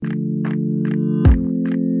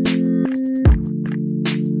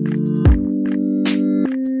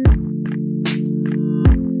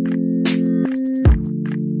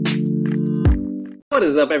What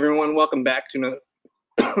is up, everyone? Welcome back to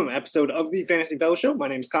another episode of the Fantasy Fellowship. My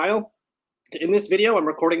name is Kyle. In this video, I'm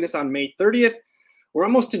recording this on May 30th. We're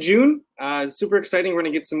almost to June. Super exciting. We're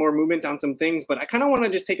going to get some more movement on some things, but I kind of want to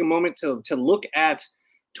just take a moment to look at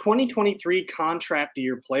 2023 contract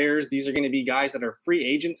year players. These are going to be guys that are free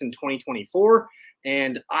agents in 2024,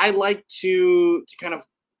 and I like to kind of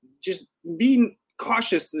just be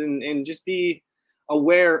cautious and just be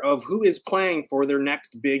aware of who is playing for their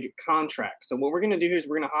next big contract. So what we're going to do here is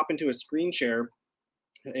we're going to hop into a screen share,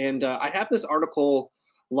 and I have this article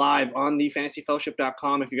live on the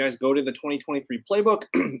fantasyfellowship.com. If you guys go to the 2023 playbook,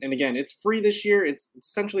 and again, it's free this year. It's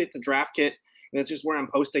a draft kit, and it's just where I'm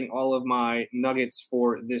posting all of my nuggets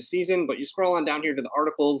for this season. But you scroll on down here to the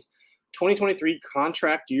articles, 2023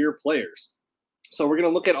 contract year players. So we're going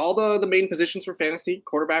to look at all the main positions for fantasy: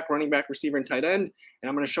 quarterback, running back, receiver, and tight end. And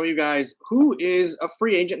I'm going to show you guys who is a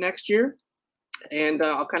free agent next year. And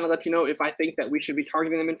I'll kind of let you know if I think that we should be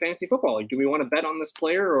targeting them in fantasy football. Like, do we want to bet on this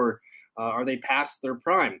player, or are they past their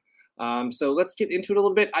prime? So let's get into it a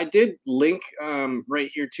little bit. I did link right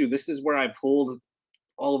here too. This is where I pulled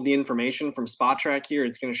all of the information from Spot Track here.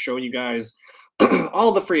 It's going to show you guys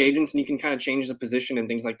all the free agents, and you can kind of change the position and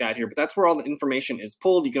things like that here. But that's where all the information is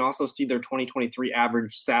pulled. You can also see their 2023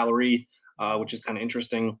 average salary, which is kind of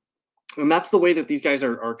interesting. And that's the way that these guys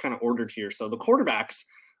are kind of ordered here. So the quarterbacks,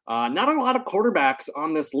 not a lot of quarterbacks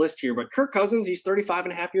on this list here, but Kirk Cousins, he's 35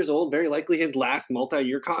 and a half years old, very likely his last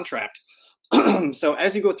multi-year contract. So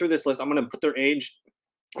as you go through this list, I'm going to put their age,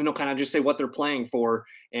 and I'll kind of just say what they're playing for.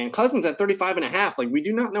 And Cousins at 35 and a half, like, we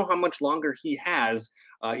do not know how much longer he has.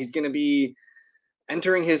 He's going to be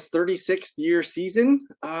entering his 36th year season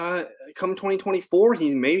come 2024.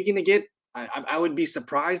 He's maybe going to get, I would be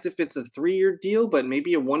surprised if it's a 3-year deal, but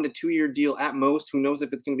maybe a 1 to 2 year deal at most. Who knows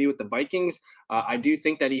if it's going to be with the Vikings? I do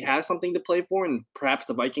think that he has something to play for, and perhaps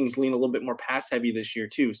the Vikings lean a little bit more pass heavy this year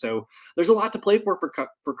too. So there's a lot to play for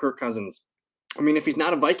Kirk Cousins. I mean, if he's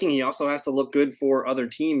not a Viking, he also has to look good for other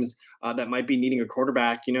teams that might be needing a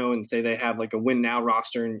quarterback, and say they have like a win now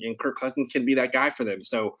roster, and Kirk Cousins can be that guy for them.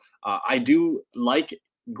 So I do like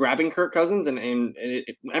grabbing Kirk Cousins, and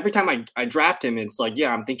every time I draft him, it's like,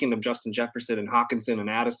 yeah, I'm thinking of Justin Jefferson and Hawkinson and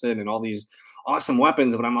Addison and all these awesome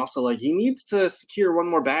weapons, but I'm also like, he needs to secure one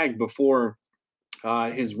more bag before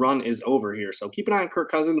his run is over here. So keep an eye on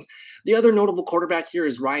Kirk Cousins. The other notable quarterback here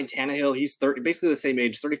is Ryan Tannehill. He's basically the same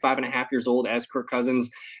age, 35 and a half years old as Kirk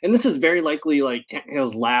Cousins. And this is very likely like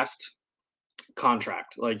Tannehill's last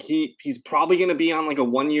contract. Like, he's probably going to be on like a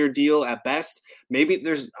 1-year deal at best. Maybe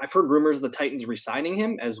I've heard rumors of the Titans re-signing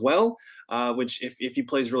him as well, which if he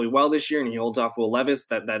plays really well this year and he holds off Will Levis,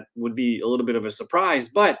 that would be a little bit of a surprise.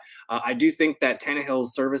 But I do think that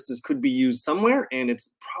Tannehill's services could be used somewhere, and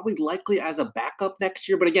it's probably likely as a backup next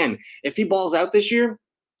year. But again, if he balls out this year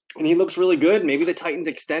and he looks really good, maybe the Titans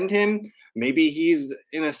extend him. Maybe he's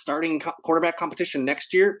in a starting quarterback competition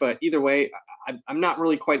next year. But either way, I'm not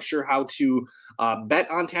really quite sure how to bet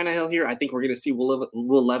on Tannehill here. I think we're going to see Will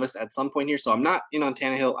Levis at some point here. So I'm not in on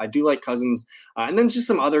Tannehill. I do like Cousins. And then just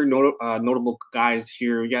some other notable guys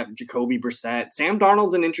here. We got Jacoby Brissett. Sam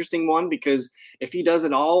Darnold's an interesting one, because if he does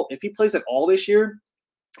it all, if he plays it all this year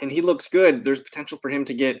and he looks good, there's potential for him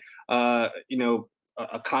to get,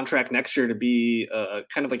 a contract next year to be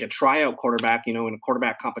kind of like a tryout quarterback, in a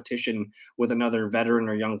quarterback competition with another veteran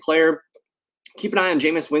or young player. Keep an eye on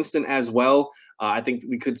Jameis Winston as well. I think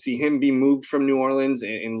we could see him be moved from New Orleans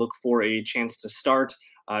and look for a chance to start.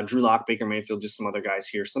 Drew Lock, Baker Mayfield, just some other guys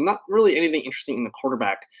here. So not really anything interesting in the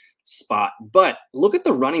quarterback spot. But look at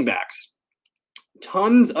the running backs.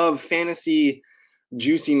 Tons of fantasy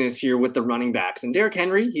juiciness here with the running backs. And Derrick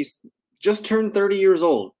Henry, he's just turned 30 years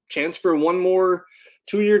old. Chance for one more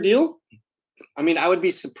 2-year deal. I mean, I would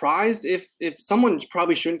be surprised if someone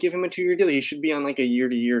probably shouldn't give him a 2-year deal. He should be on like a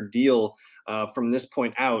year-to-year deal from this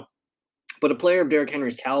point out. But a player of Derrick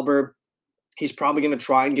Henry's caliber, he's probably going to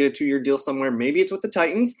try and get a 2-year deal somewhere. Maybe it's with the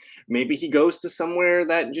Titans. Maybe he goes to somewhere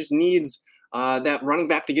that just needs that running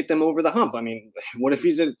back to get them over the hump. I mean, what if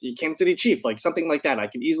he's a Kansas City Chief? Like, something like that. I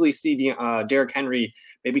could easily see Derrick Henry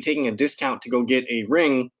maybe taking a discount to go get a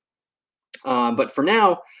ring. But for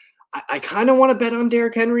now, I kind of want to bet on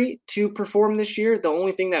Derrick Henry to perform this year. The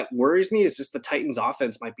only thing that worries me is just the Titans'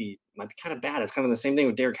 offense might be kind of bad. It's kind of the same thing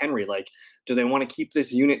with Derrick Henry. Like, do they want to keep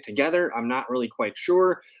this unit together? I'm not really quite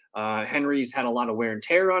sure. Henry's had a lot of wear and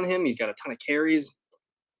tear on him. He's got a ton of carries.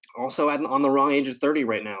 Also on the wrong age of 30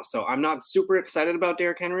 right now. So I'm not super excited about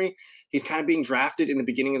Derrick Henry. He's kind of being drafted in the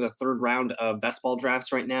beginning of the 3rd round of best ball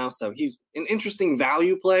drafts right now. So he's an interesting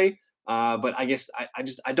value play. But I guess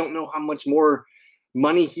I don't know how much more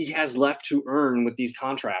money he has left to earn with these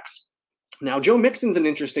contracts. Now, Joe Mixon's an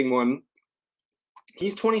interesting one.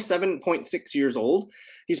 He's 27.6 years old.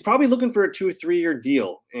 He's probably looking for a 2 or 3 year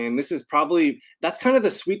deal. And this is probably, that's kind of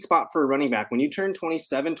the sweet spot for a running back. When you turn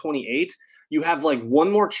 27, 28, you have like one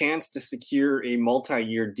more chance to secure a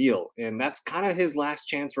multi-year deal. And that's kind of his last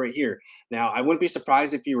chance right here. Now, I wouldn't be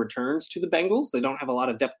surprised if he returns to the Bengals. They don't have a lot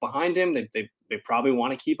of depth behind him. They probably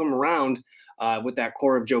want to keep him around with that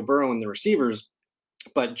core of Joe Burrow and the receivers.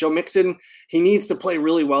 But Joe Mixon, he needs to play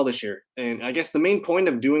really well this year. And I guess the main point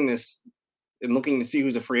of doing this and looking to see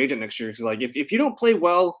who's a free agent next year. Because like if you don't play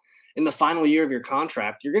well in the final year of your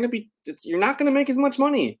contract, you're not going to make as much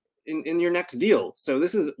money in your next deal. So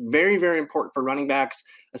this is very, very important for running backs,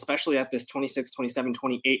 especially at this 26, 27,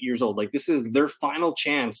 28 years old. Like this is their final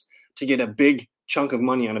chance to get a big chunk of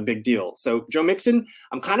money on a big deal. So Joe Mixon,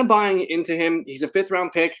 I'm kind of buying into him. He's a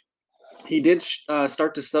 5th-round pick. He did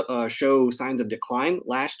start to show signs of decline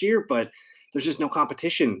last year, but there's just no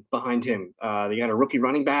competition behind him. They got a rookie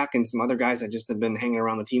running back and some other guys that just have been hanging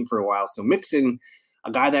around the team for a while. So Mixon,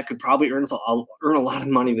 a guy that could probably earn a lot of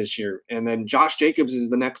money this year. And then Josh Jacobs is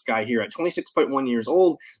the next guy here at 26.1 years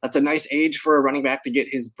old. That's a nice age for a running back to get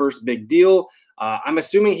his first big deal. I'm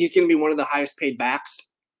assuming he's going to be one of the highest paid backs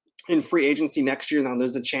in free agency next year. Now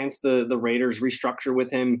there's a chance the Raiders restructure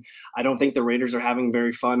with him. I don't think the Raiders are having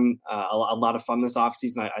very fun, a lot of fun this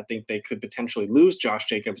offseason. I think they could potentially lose Josh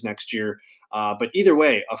Jacobs next year. But either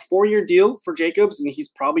way, a 4-year deal for Jacobs, and he's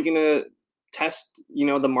probably going to test,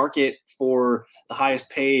 the market for the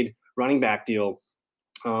highest paid running back deal.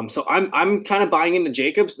 So I'm kind of buying into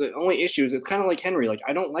Jacobs. The only issue is it's kind of like Henry. Like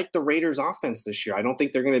I don't like the Raiders offense this year. I don't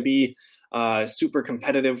think they're going to be super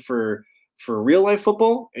competitive for real life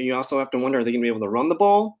football. And you also have to wonder, are they going to be able to run the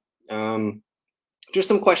ball? Just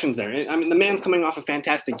some questions there. I mean, the man's coming off a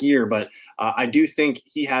fantastic year, but I do think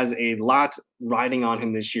he has a lot riding on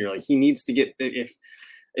him this year. Like he needs to get,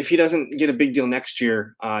 if he doesn't get a big deal next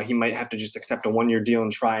year, he might have to just accept a 1-year deal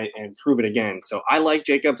and try and prove it again. So I like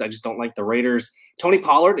Jacobs. I just don't like the Raiders. Tony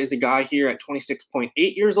Pollard is a guy here at 26.8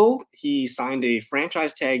 years old. He signed a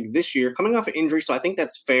franchise tag this year coming off an injury. So I think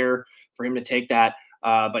that's fair for him to take that.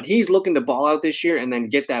 But he's looking to ball out this year and then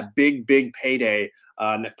get that big, big payday,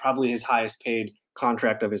 that probably his highest paid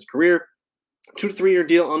contract of his career. 2 to 3 year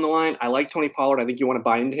deal on the line. I like Tony Pollard. I think you want to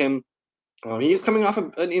buy into him. He is coming off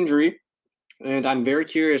an injury, and I'm very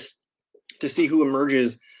curious to see who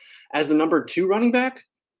emerges as the number 2 running back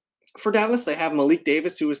for Dallas. They have Malik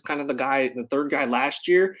Davis, who was kind of the third guy last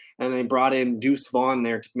year, and they brought in Deuce Vaughn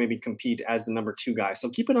there to maybe compete as the number 2 guy. So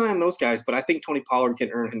keep an eye on those guys, but I think Tony Pollard can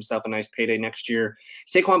earn himself a nice payday next year.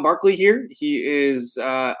 Saquon Barkley here, he is,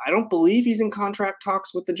 I don't believe he's in contract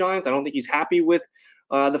talks with the Giants. I don't think he's happy with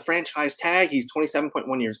the franchise tag. He's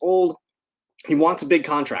 27.1 years old. He wants a big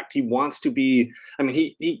contract. He wants to be, I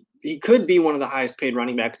mean, he could be one of the highest paid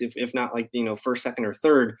running backs, if not like, first, second, or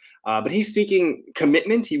third. But he's seeking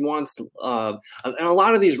commitment. He wants, and a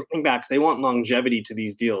lot of these running backs, they want longevity to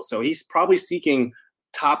these deals. So he's probably seeking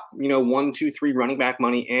top, 1, 2, 3 running back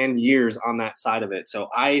money and years on that side of it. So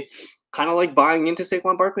I kind of like buying into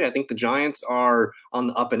Saquon Barkley. I think the Giants are on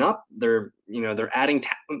the up and up. They're adding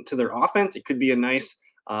talent to their offense. It could be a nice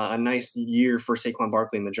year for Saquon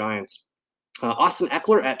Barkley and the Giants. Austin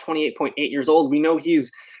Eckler at 28.8 years old. We know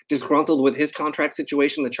he's disgruntled with his contract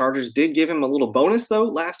situation. The Chargers did give him a little bonus though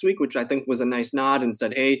last week, which I think was a nice nod and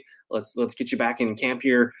said, "Hey, let's get you back in camp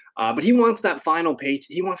here." But he wants that final pay.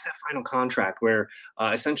 He wants that final contract where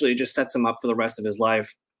essentially it just sets him up for the rest of his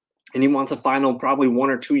life. And he wants a final, probably 1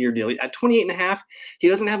 or 2 year deal. At 28 and a half, he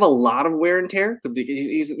doesn't have a lot of wear and tear.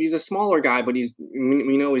 He's a smaller guy, but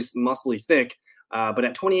we know he's muscly thick. But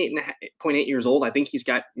at 28.8 years old, I think he's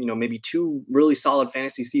got, maybe 2 really solid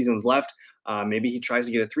fantasy seasons left. Maybe he tries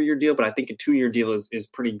to get a 3-year deal, but I think a 2-year deal is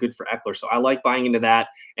pretty good for Eckler. So I like buying into that.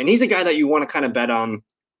 And he's a guy that you want to kind of bet on.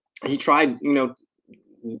 He tried,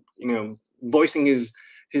 voicing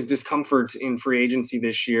his discomfort in free agency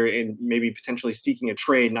this year and maybe potentially seeking a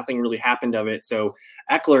trade. Nothing really happened of it. So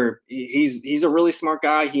Eckler, he's a really smart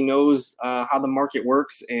guy. He knows how the market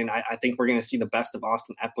works. And I think we're going to see the best of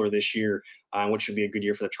Austin Eckler this year, which should be a good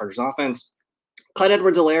year for the Chargers offense. Clyde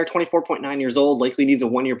Edwards-Helaire, 24.9 years old, likely needs a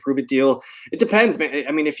 1-year prove-it deal. It depends, man.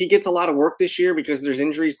 I mean, if he gets a lot of work this year because there's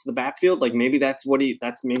injuries to the backfield, like maybe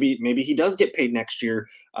maybe he does get paid next year.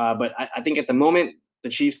 But I think at the moment, the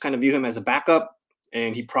Chiefs kind of view him as a backup,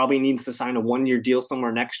 and he probably needs to sign a 1-year deal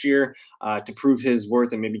somewhere next year to prove his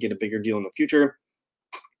worth and maybe get a bigger deal in the future.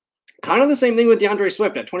 Kind of the same thing with DeAndre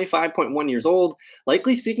Swift at 25.1 years old,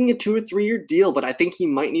 likely seeking a 2 or 3 year deal, but I think he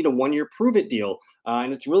might need a 1-year prove-it deal.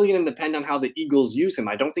 And it's really going to depend on how the Eagles use him.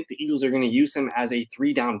 I don't think the Eagles are going to use him as a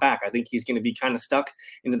 3-down back. I think he's going to be kind of stuck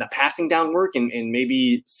into the passing down work and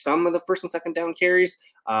maybe some of the first and second down carries.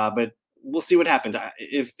 But we'll see what happens.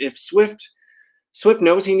 If Swift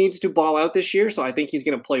knows he needs to ball out this year, so I think he's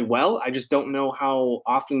going to play well. I just don't know how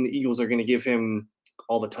often the Eagles are going to give him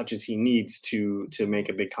all the touches he needs to make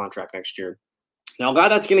a big contract next year. Now, a guy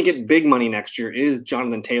that's going to get big money next year is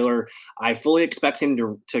Jonathan Taylor. I fully expect him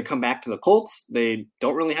to come back to the Colts. They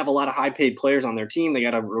don't really have a lot of high-paid players on their team. They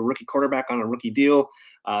got a rookie quarterback on a rookie deal,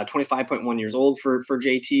 25.1 years old for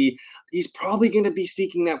JT. He's probably going to be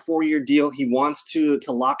seeking that 4-year deal. He wants to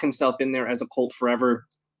lock himself in there as a Colt forever,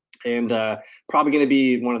 and probably going to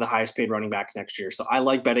be one of the highest paid running backs next year. So I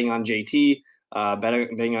like betting on JT.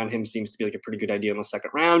 Betting on him seems to be like a pretty good idea in the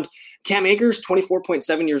second round. Cam Akers,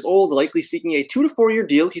 24.7 years old, likely seeking a 2 to 4 year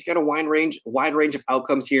deal. He's got a wide range of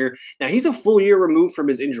outcomes here. Now, he's a full year removed from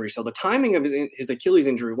his injury, so the timing of his Achilles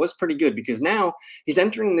injury was pretty good because now he's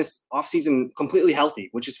entering this offseason completely healthy,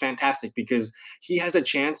 which is fantastic because he has a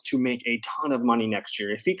chance to make a ton of money next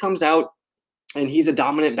year. If he comes out and he's a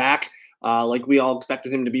dominant back, like we all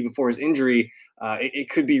expected him to be before his injury, it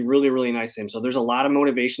could be really, really nice to him. So there's a lot of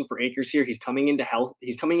motivation for Akers here. He's coming into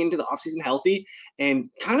the offseason healthy, and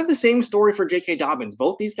kind of the same story for J.K. Dobbins.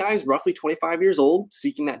 Both these guys, roughly 25 years old,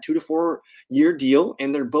 seeking that 2 to 4 year deal,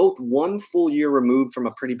 and they're both 1 full year removed from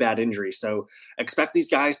a pretty bad injury. So expect these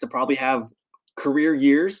guys to probably have career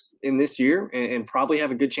years in this year and probably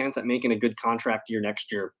have a good chance at making a good contract year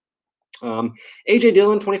next year. AJ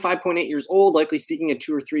Dillon, 25.8 years old, likely seeking a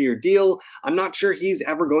 2 or 3 year deal. I'm not sure he's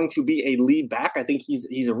ever going to be a lead back. I think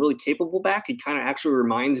he's a really capable back. He kind of actually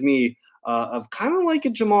reminds me of kind of like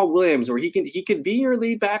a Jamal Williams, where he could be your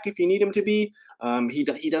lead back if you need him to be.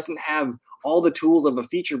 He doesn't have all the tools of a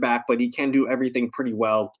feature back, but he can do everything pretty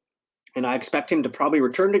well. And I expect him to probably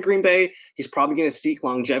return to Green Bay. He's probably going to seek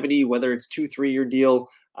longevity, whether it's 2-3 year deal.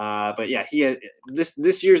 But yeah,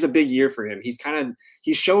 this year's a big year for him.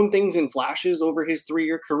 He's shown things in flashes over his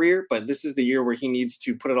 3-year career, but this is the year where he needs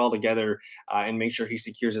to put it all together and make sure he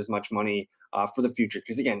secures as much money for the future.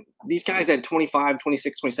 Because again, these guys at 25,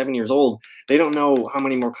 26, 27 years old, they don't know how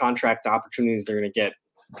many more contract opportunities they're going to get.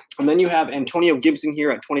 And then you have Antonio Gibson here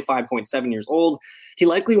at 25.7 years old. He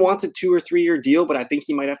likely wants a 2 or 3 year deal, but I think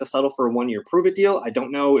he might have to settle for a 1 year prove it deal. I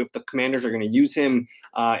don't know if the Commanders are going to use him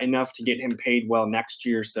enough to get him paid well next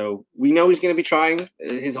year. So we know he's going to be trying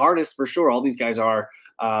his hardest for sure. All these guys are,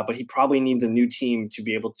 but he probably needs a new team to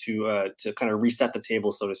be able to kind of reset the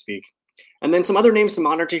table, so to speak. And then some other names to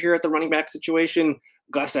monitor here at the running back situation: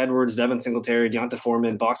 Gus Edwards, Devin Singletary, Deonta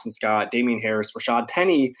Foreman, Boston Scott, Damian Harris, Rashad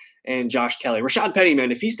Penny, and Josh Kelly. Rashad Penny,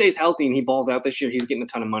 man, if he stays healthy and he balls out this year, he's getting a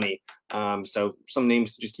ton of money. So some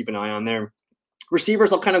names to just keep an eye on there.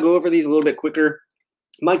 Receivers, I'll kind of go over these a little bit quicker.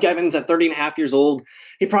 Mike Evans at 30.5 years old.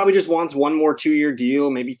 He probably just wants 1 more 2-year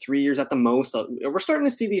deal, maybe 3 years at the most. We're starting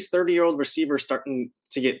to see these 30-year-old receivers starting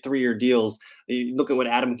to get 3-year deals. You look at what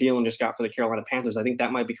Adam Thielen just got for the Carolina Panthers. I think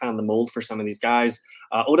that might be kind of the mold for some of these guys.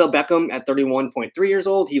 Odell Beckham at 31.3 years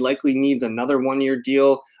old. He likely needs another 1-year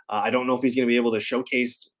deal. I don't know if he's going to be able to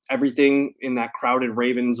showcase everything in that crowded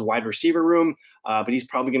Ravens wide receiver room, but he's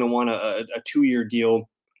probably going to want a 2-year deal.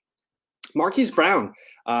 Marquise Brown,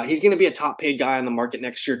 he's going to be a top paid guy on the market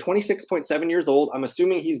next year. 26.7 years old. I'm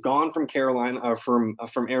assuming he's gone from Carolina or from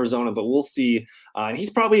Arizona, but we'll see. And he's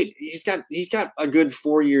got a good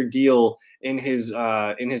 4-year deal in his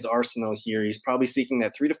arsenal here. He's probably seeking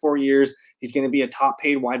that 3 to 4 years. He's going to be a top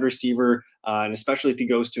paid wide receiver, and especially if he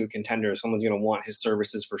goes to a contender, someone's going to want his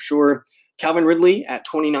services for sure. Calvin Ridley at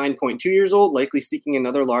 29.2 years old, likely seeking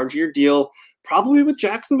another large year deal, probably with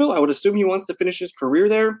Jacksonville. I would assume he wants to finish his career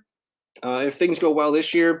there. If things go well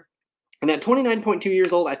this year. And at 29.2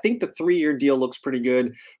 years old, I think the 3-year deal looks pretty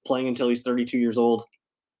good, playing until he's 32 years old.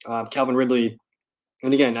 Calvin Ridley,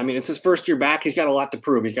 and again, I mean, it's his first year back. He's got a lot to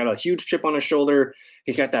prove. He's got a huge chip on his shoulder.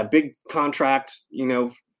 He's got that big contract,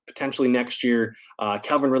 potentially next year.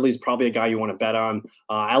 Calvin Ridley's probably a guy you want to bet on.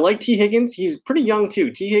 I like T. Higgins. He's pretty young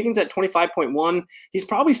too. T. Higgins at 25.1. He's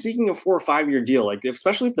probably seeking a 4 or 5 year deal.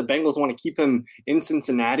 Especially if the Bengals want to keep him in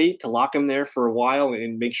Cincinnati to lock him there for a while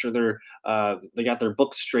and make sure they got their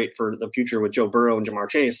books straight for the future with Joe Burrow and Jamar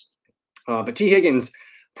Chase. But T. Higgins,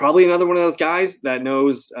 probably another one of those guys that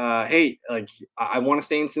knows, hey, I want to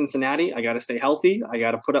stay in Cincinnati. I got to stay healthy. I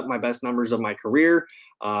got to put up my best numbers of my career.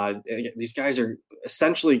 These guys are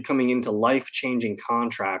essentially coming into life-changing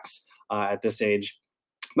contracts at this age.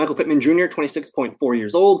 Michael Pittman Jr., 26.4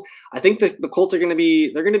 years old. I think the Colts they're going to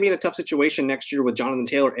be in a tough situation next year with Jonathan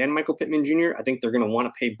Taylor and Michael Pittman Jr. I think they're going to want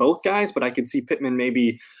to pay both guys, but I could see Pittman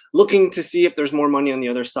maybe looking to see if there's more money on the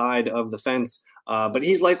other side of the fence. But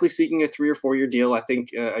he's likely seeking a 3 or 4 year deal. I think,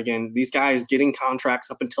 again, these guys getting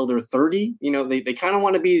contracts up until they're 30, they kind of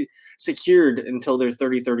want to be secured until they're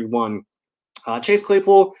 30, 31. Chase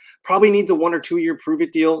Claypool probably needs a 1 or 2 year prove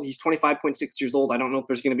it deal. He's 25.6 years old. I don't know if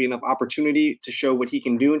there's going to be enough opportunity to show what he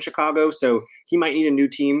can do in Chicago. So he might need a new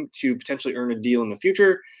team to potentially earn a deal in the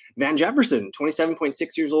future. Van Jefferson, 27.6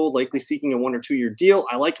 years old, likely seeking a 1 or 2 year deal.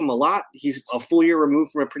 I like him a lot. He's a full year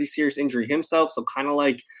removed from a pretty serious injury himself. So kind of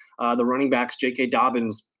like the running backs, J.K.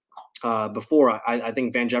 Dobbins, before. I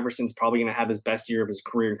think Van Jefferson's probably going to have his best year of his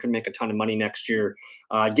career and could make a ton of money next year.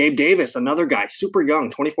 Gabe Davis, another guy, super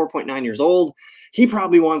young, 24.9 years old. He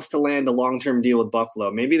probably wants to land a long-term deal with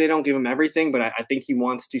Buffalo. Maybe they don't give him everything, but I think he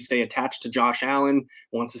wants to stay attached to Josh Allen,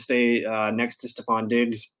 wants to stay next to Stephon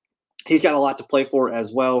Diggs. He's got a lot to play for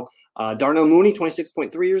as well. Darnell Mooney,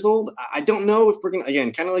 26.3 years old. I don't know if we're going to,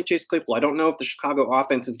 again, kind of like Chase Claypool, I don't know if the Chicago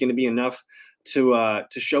offense is going to be enough to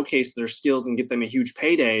showcase their skills and get them a huge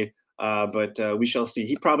payday. But we shall see.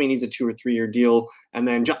 He probably needs a 2 or 3 year deal. And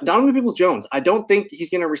then Donovan Peoples-Jones, I don't think he's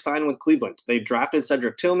going to resign with Cleveland. They drafted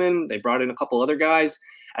Cedric Tillman. They brought in a couple other guys.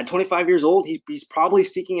 At 25 years old, he's probably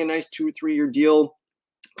seeking a nice 2 or 3 year deal.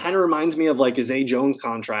 Kind of reminds me of like a Zay Jones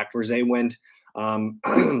contract where Zay went.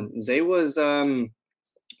 Zay was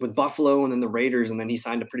with Buffalo and then the Raiders, and then he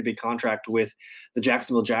signed a pretty big contract with the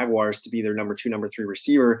Jacksonville Jaguars to be their number 2, number 3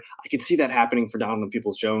 receiver. I could see that happening for Donovan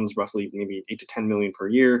Peoples-Jones, roughly maybe 8 to 10 million per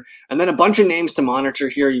year. And then a bunch of names to monitor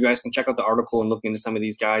here. You guys can check out the article and look into some of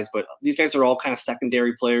these guys, but these guys are all kind of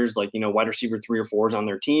secondary players, like, wide receiver 3 or 4s on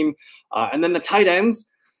their team. And then the tight ends,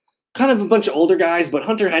 kind of a bunch of older guys, but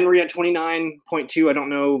Hunter Henry at 29.2. I don't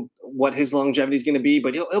know what his longevity is going to be,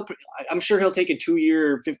 but I'm sure he'll take a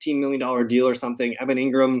 2-year, $15 million deal or something. Evan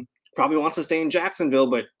Ingram probably wants to stay in Jacksonville,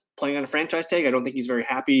 but playing on a franchise tag, I don't think he's very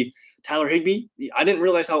happy. Tyler Higbee, I didn't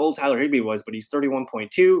realize how old Tyler Higbee was, but he's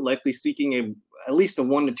 31.2, likely seeking at least a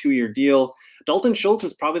 1 to 2 year deal. Dalton Schultz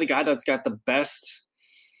is probably the guy that's got the best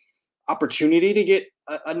opportunity to get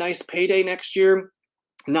a nice payday next year.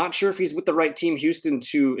 Not sure if he's with the right team, Houston,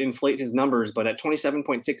 to inflate his numbers, but at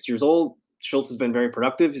 27.6 years old, Schultz has been very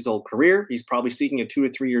productive his whole career. He's probably seeking a 2 to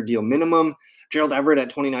 3 year deal minimum. Gerald Everett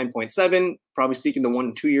at 29.7, probably seeking the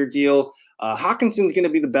 1 to 2 year deal. Hawkinson's going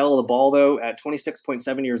to be the belle of the ball, though, at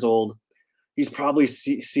 26.7 years old. He's probably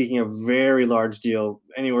seeking a very large deal,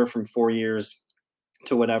 anywhere from 4 years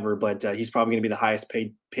to whatever, but he's probably going to be the highest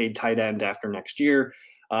paid tight end after next year.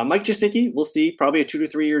 Mike Gesicki, we'll see, probably a 2 to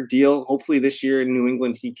 3 year deal. Hopefully this year in New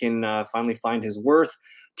England, he can finally find his worth.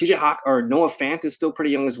 Noah Fant is still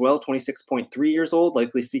pretty young as well, 26.3 years old,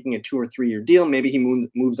 likely seeking a 2 or 3 year deal. Maybe he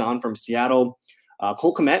moves on from Seattle.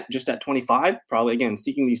 Cole Kmet, just at 25, probably, again,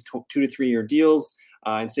 seeking these 2 to 3 year deals.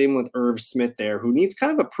 And same with Irv Smith there, who needs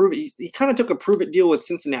kind of a prove it. He kind of took a prove it deal with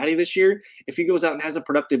Cincinnati this year. If he goes out and has a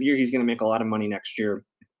productive year, he's going to make a lot of money next year.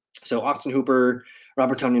 So Austin Hooper,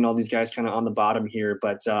 Robert Tonyan, all these guys kind of on the bottom here.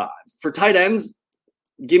 But for tight ends,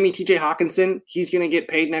 give me TJ Hawkinson. He's going to get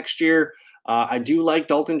paid next year. I do like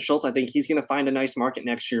Dalton Schultz. I think he's going to find a nice market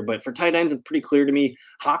next year. But for tight ends, it's pretty clear to me,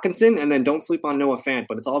 Hawkinson, and then don't sleep on Noah Fant.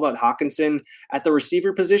 But it's all about Hawkinson. At the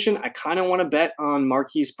receiver position, I kind of want to bet on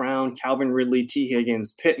Marquise Brown, Calvin Ridley, T.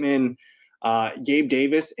 Higgins, Pittman, Gabe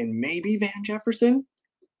Davis, and maybe Van Jefferson.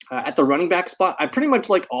 At the running back spot, I pretty much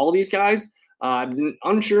like all these guys.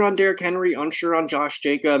 Unsure on Derrick Henry, unsure on Josh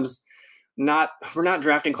Jacobs. We're not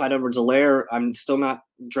drafting Clyde Edwards-Helaire. I'm still not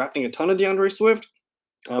drafting a ton of DeAndre Swift.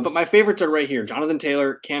 But my favorites are right here: Jonathan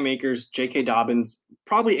Taylor, Cam Akers, J.K. Dobbins,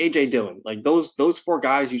 probably A.J. Dillon. Like those 4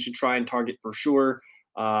 guys you should try and target for sure.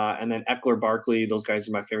 And then Eckler, Barkley, those guys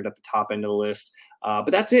are my favorite at the top end of the list.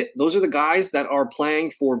 But that's it. Those are the guys that are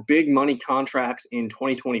playing for big money contracts in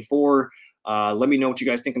 2024. Let me know what you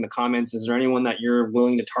guys think in the comments. Is there anyone that you're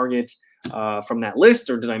willing to target from that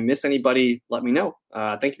list, or did I miss anybody? Let me know.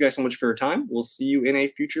 Thank you guys so much for your time. We'll see you in a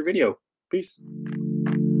future video. Peace.